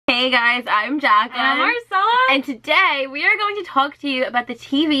guys, I'm Jacqueline. And I'm Marcella. And today we are going to talk to you about the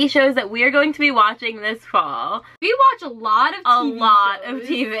TV shows that we are going to be watching this fall. We watch a lot of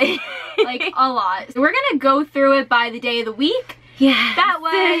TV. Like, a lot. So we're gonna go through it by the day of the week. Yeah. That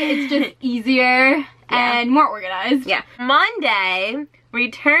way it's just easier and more organized. Yeah. Monday,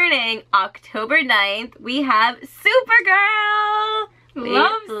 returning October 9th, we have Supergirl.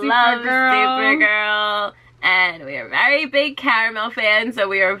 Love Supergirl. And we are very big Caramel fans, so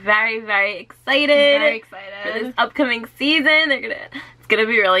we are very, very excited. Very excited. For this upcoming season. It's gonna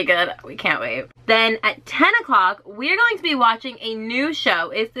be really good. We can't wait. Then at 10 o'clock, we're going to be watching a new show.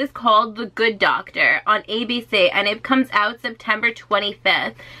 It's called The Good Doctor on ABC, and it comes out September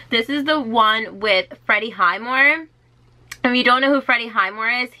 25th. This is the one with Freddie Highmore. If you don't know who Freddie Highmore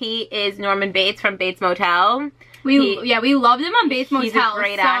is, he is Norman Bates from Bates Motel. We loved him on Bates Motel. He's a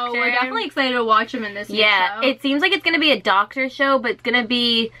great actor. So we're definitely excited to watch him in this new show. Yeah, it seems like it's going to be a doctor show, but it's going to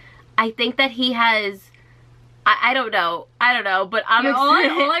be, I think that he has, I don't know, but I'm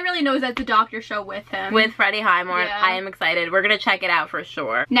excited. All I really know is that's the doctor show with him. With Freddie Highmore. Yeah. I am excited. We're going to check it out for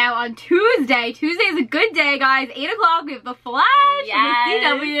sure. Now on Tuesday is a good day, guys. 8 o'clock, we have The Flash and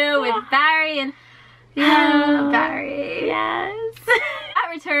the CW with Barry and Barry. Yes. That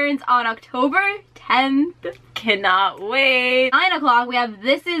returns on October 10th. Cannot wait. 9 o'clock, we have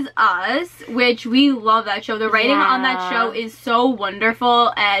This Is Us, which we love that show. The writing on that show is so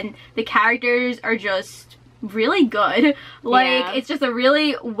wonderful, and the characters are just really good. Like, it's just a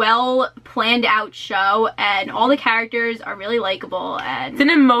really well planned out show, and all the characters are really likable. And it's an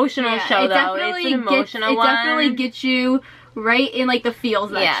emotional show, though. It's an emotional one. It definitely gets you right in like the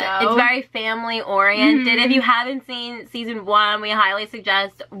feels of that show. It's very family oriented. If you haven't seen season 1, we highly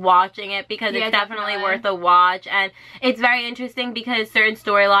suggest watching it because it's definitely worth a watch, and it's very interesting because certain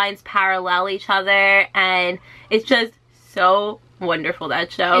storylines parallel each other, and it's just so wonderful,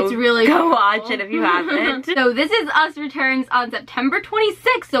 that show. It's really go watch it if you haven't. So This Is Us returns on September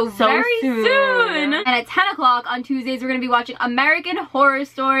 26th, so very soon. And at 10 o'clock on Tuesdays, we're going to be watching American Horror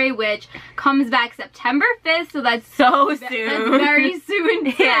Story, which comes back September 5th, so that's so soon. That's very soon,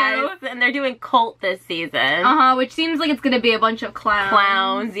 too. Yes, and they're doing Cult this season. Which seems like it's going to be a bunch of clowns.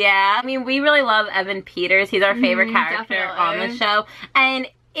 Clowns, yeah. I mean, we really love Evan Peters. He's our favorite character on the show. And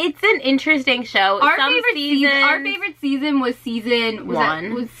it's an interesting show. Our favorite season was season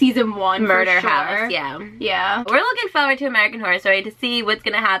 1. Was season 1 Murder for sure. House, yeah. Yeah. We're looking forward to American Horror Story to see what's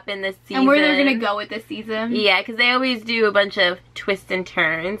going to happen this season. And where they're going to go with this season. Yeah, because they always do a bunch of twists and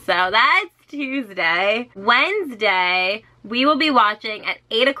turns. So that's Tuesday. Wednesday, we will be watching at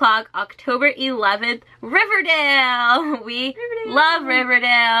 8 o'clock, October 11th, Riverdale. We love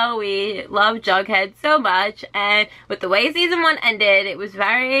Riverdale. We love Jughead so much. And with the way season 1 ended, it was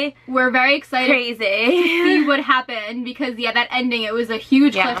we're very excited to see what happened, because that ending, it was a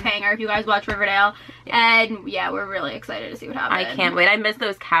huge cliffhanger if you guys watch Riverdale. And we're really excited to see what happened. I can't wait. I miss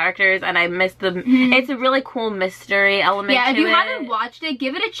those characters, and I miss the it's a really cool mystery element to it. If you haven't watched it,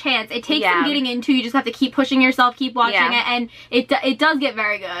 give it a chance. It takes some getting into. You just have to keep pushing yourself, keep watching it, and it does get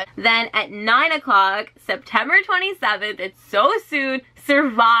very good. Then at 9 o'clock, September 27th, it's so soon,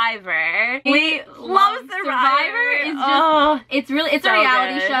 Survivor. We love Survivor. It's a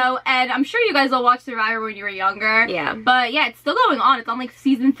reality show, and I'm sure you guys all watched Survivor when you were younger. Yeah. But it's still going on. It's on like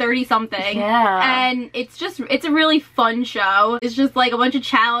season 30 something. Yeah. And it's a really fun show. It's just like a bunch of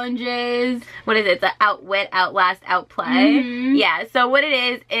challenges. What is it? It's the outwit, outlast, outplay. Yeah. So what it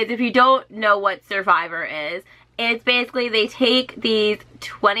is if you don't know what Survivor is, it's basically they take these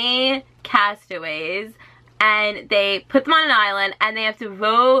 20 castaways and they put them on an island, and they have to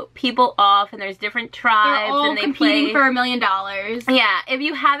vote people off, and there's different tribes. They're all and they competing for $1 million. Yeah, if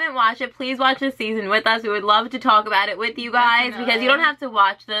you haven't watched it, please watch this season with us. We would love to talk about it with you guys, because you don't have to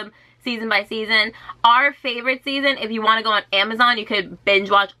watch them season by season. Our favorite season, if you want to go on Amazon, you could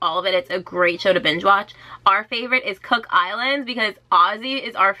binge watch all of it. It's a great show to binge watch. Our favorite is Cook Islands, because Ozzy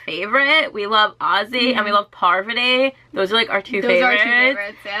is our favorite. We love Ozzy and we love Parvati. Those are like our two favorites. Those are our two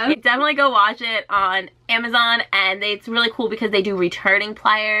favorites, yeah. You definitely go watch it on Amazon, and it's really cool because they do returning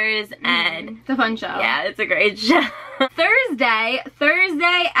players, and it's a fun show. Yeah, it's a great show.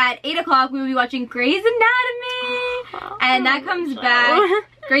 Thursday at 8 o'clock, we will be watching Grey's Anatomy, and that comes back.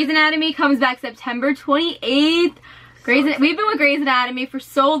 Grey's Anatomy comes back September 28th. We've been with Grey's Anatomy for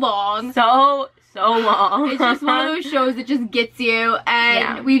so long. So long. It's just one of those shows that just gets you,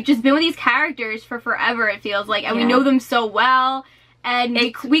 and we've just been with these characters for forever, it feels like, and we know them so well. And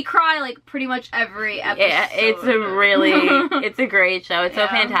we cry like pretty much every episode. Yeah, it's a great show. It's so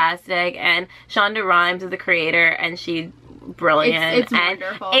fantastic. And Shonda Rhimes is the creator, and she brilliant. It's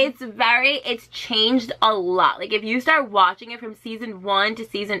wonderful. It's changed a lot. Like, if you start watching it from season 1 to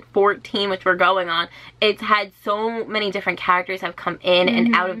season 14, which we're going on, it's had so many different characters have come in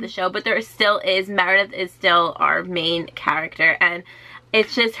and out of the show, but there still is, Meredith is still our main character, and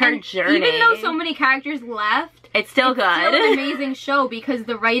it's just her journey. Even though so many characters left, it's still good. It's still an amazing show because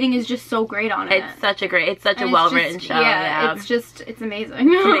the writing is just so great on it. It's such a well-written show. Yeah, it's amazing. It's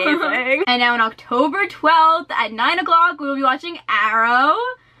amazing. And now on October 12th at 9 o'clock, we will be watching Arrow,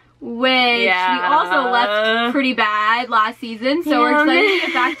 which we also left pretty bad last season, so we're excited to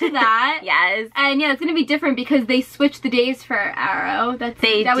get back to that. Yes. And yeah, it's gonna be different because they switched the days for Arrow. That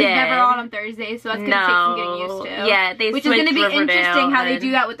was never on Thursdays, so that's gonna take some getting used to. Yeah, which is gonna be interesting how they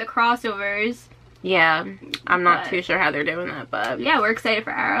do that with the crossovers. Yeah, I'm not too sure how they're doing that, but yeah, we're excited for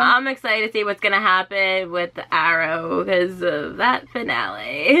Arrow. I'm excited to see what's gonna happen with the Arrow because of that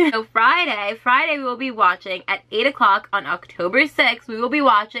finale. So Friday we will be watching at 8 o'clock on October 6th. We will be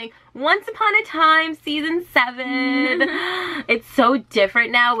watching Once Upon a Time season 7. It's so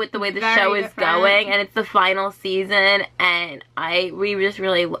different now with the way the show is going, and it's the final season, and we just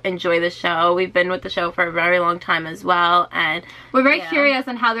really enjoy the show. We've been with the show for a very long time as well, and we're very curious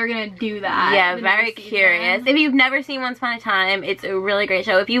on how they're gonna do that. Yeah, very curious. If you've never seen Once Upon a Time, it's a really great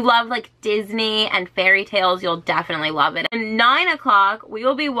show. If you love like Disney and fairy tales, you'll definitely love it. At 9 o'clock, we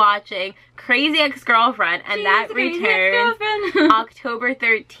will be watching Crazy Ex-Girlfriend, and that returns October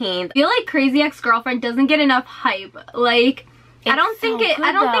 13th. I feel like Crazy Ex-Girlfriend doesn't get enough hype. Like, I don't think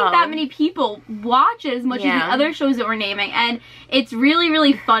that many people watch it as much as the other shows that we're naming, and it's really,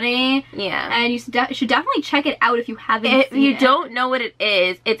 really funny. Yeah. And you should definitely check it out if you haven't seen it. If you don't know what it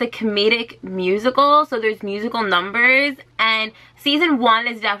is, it's a comedic musical, so there's musical numbers, and season 1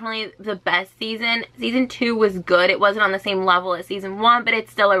 is definitely the best season. Season 2 was good. It wasn't on the same level as season 1, but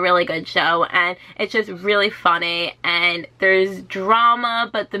it's still a really good show, and it's just really funny, and there's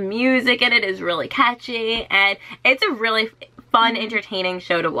drama, but the music in it is really catchy, and it's a really fun, entertaining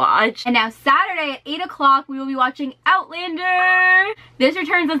show to watch. And now Saturday at 8 o'clock, we will be watching Outlander. This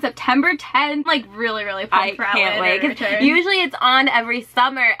returns on September 10th. Like, really, really pumped for Outlander. I can't wait. Usually it's on every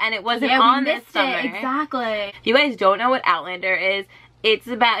summer, and it wasn't on this summer. Exactly. If you guys don't know what Outlander is, it's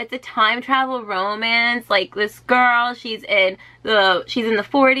a time travel romance. Like, this girl, she's in the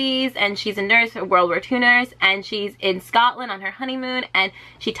 40s, and she's a nurse, a World War II nurse, and she's in Scotland on her honeymoon, and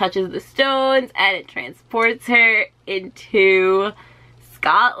she touches the stones, and it transports her into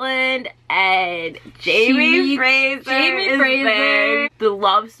Scotland, and Jamie Fraser is there. The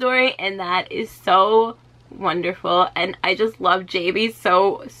love story in that is so wonderful, and I just love Jamie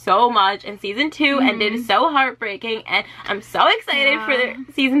so much, and season 2 ended so heartbreaking, and I'm so excited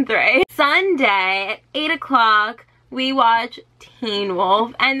for season 3. Sunday at 8 o'clock we watch Teen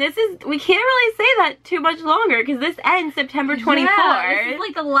Wolf, and we can't really say that too much longer because this ends September 24th. Yeah, this is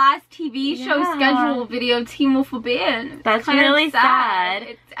like the last TV show schedule video Teen Wolf will be in. That's really sad.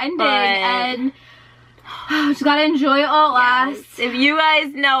 It's ending, and just gotta enjoy it all last. If you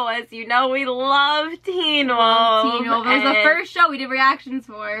guys know us, you know we love Teen Wolf. It was the first show we did reactions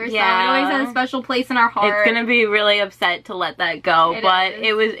for, so it always has a special place in our heart. It's gonna be really upset to let that go, but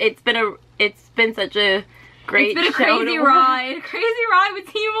it's been such a great show. It's been a crazy ride. Crazy ride with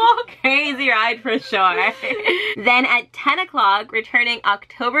Teen Wolf. Crazy ride for sure. Then at 10 o'clock, returning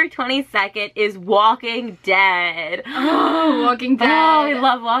October 22nd, is Walking Dead. Oh, Walking Dead. Oh, I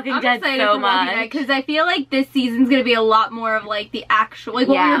love Walking Dead so much. Because I feel like this season's going to be a lot more of like the actual, like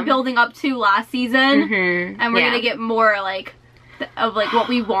what we were building up to last season. And we're going to get more like, of like what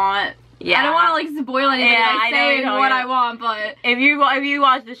we want. Yeah. I don't want to like spoil anything by saying what I want, but if you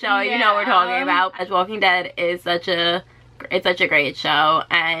watch the show, you know what we're talking about. As Walking Dead is such a great show,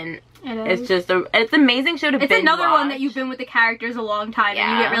 and it's an amazing show to binge watch. It's another one that you've been with the characters a long time,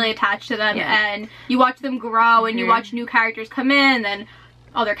 and you get really attached to them, and you watch them grow, and you watch new characters come in, and then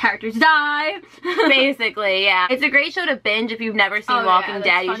other characters die. Basically, yeah. It's a great show to binge. If you've never seen Walking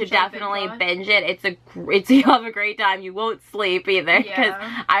Dead, you should definitely binge it. You'll have a great time. You won't sleep either. Because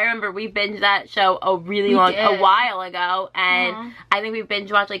I remember we binged that show a while ago, and I think we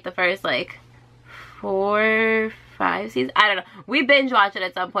binge watched like the first like 4, 5 seasons. I don't know. We binge watched it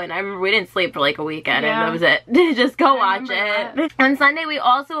at some point. I remember we didn't sleep for like a weekend, and that was it. Just go watch it. On Sunday, we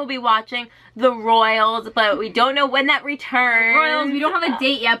also will be watching The Royals, but we don't know when that returns. Royals, we don't have a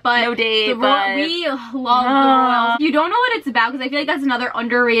date yet, but no date. We love The Royals. You don't know what it's about because I feel like that's another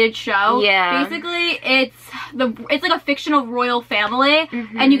underrated show. Yeah. Basically, it's like a fictional royal family,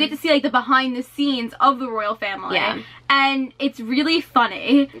 and you get to see like the behind the scenes of the royal family. Yeah. And it's really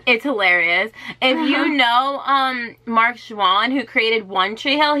funny. It's hilarious. If you know Mark Schwann, who created One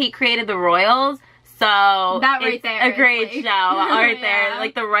Tree Hill, he created The Royals. So that right it's there a great like, show right yeah. there.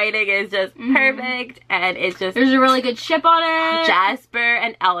 Like the writing is just perfect, and it's just there's a really good ship on it. Jasper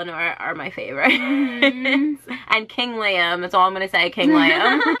and Eleanor are my favorites. And King Liam, that's all I'm gonna say, King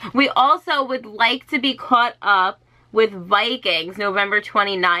Liam. We also would like to be caught up with Vikings November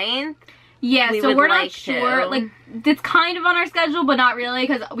 29th. Yeah, so we're not sure. To. Like, it's kind of on our schedule, but not really,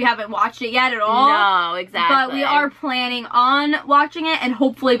 because we haven't watched it yet at all. No, exactly. But we are planning on watching it and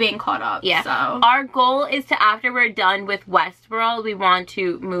hopefully being caught up. Yeah. So our goal is to, after we're done with Westworld, we want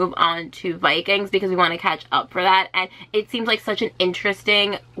to move on to Vikings because we want to catch up for that. And it seems like such an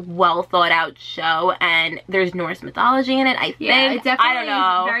interesting, well thought out show. And there's Norse mythology in it, I think. Yeah, it definitely I don't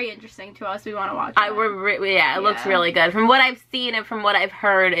know. is very interesting to us. We want to watch it. It looks really good. From what I've seen and from what I've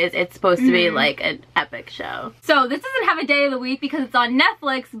heard, it's supposed to be like an epic show. So this doesn't have a day of the week because it's on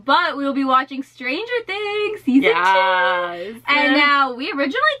Netflix, but we will be watching Stranger Things season 2. And now we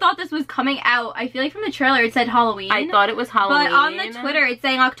originally thought this was coming out. I feel like from the trailer it said Halloween. I thought it was Halloween. But on the Twitter it's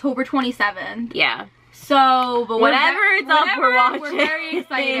saying October 27th. Yeah. So, but whatever it's up, we're watching. We're very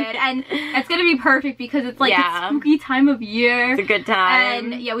excited, and it's gonna be perfect because it's like a spooky time of year. It's a good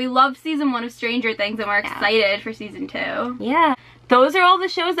time. And yeah, we loved season 1 of Stranger Things, and we're excited for season 2. Yeah. Those are all the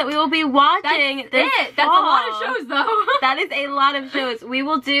shows that we will be watching this fall. That's a lot of shows, though. That is a lot of shows. We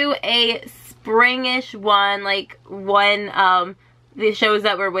will do a springish one, like when the shows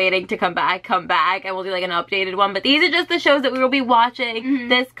that we're waiting to come back, and we'll do like an updated one. But these are just the shows that we will be watching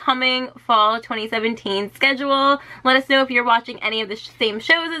this coming fall 2017 schedule. Let us know if you're watching any of the same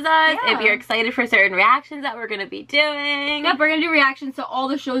shows as us, if you're excited for certain reactions that we're going to be doing. Yep, we're going to do reactions to all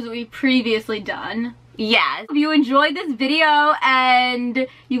the shows that we've previously done. Yes. If you enjoyed this video and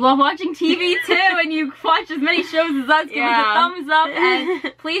you love watching TV too and you watch as many shows as us, give us a thumbs up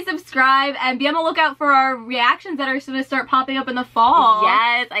and please subscribe and be on the lookout for our reactions that are going to start popping up in the fall.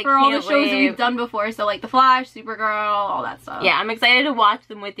 Yes, I can't wait. For all the shows that we've done before, so like The Flash, Supergirl, all that stuff. Yeah, I'm excited to watch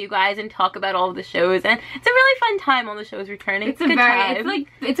them with you guys and talk about all of the shows, and it's a really fun time on the shows returning. It's a good time.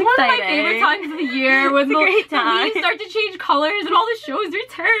 It's one of my favorite times of the year when the leaves start to change colors and all the shows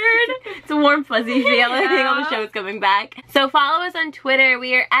return. It's a warm, fuzzy feeling. All the shows coming back. So follow us on Twitter.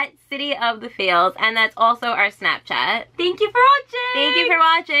 We are at City of the Feels, and that's also our Snapchat. Thank you for watching. Thank you for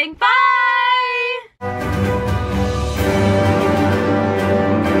watching. Bye!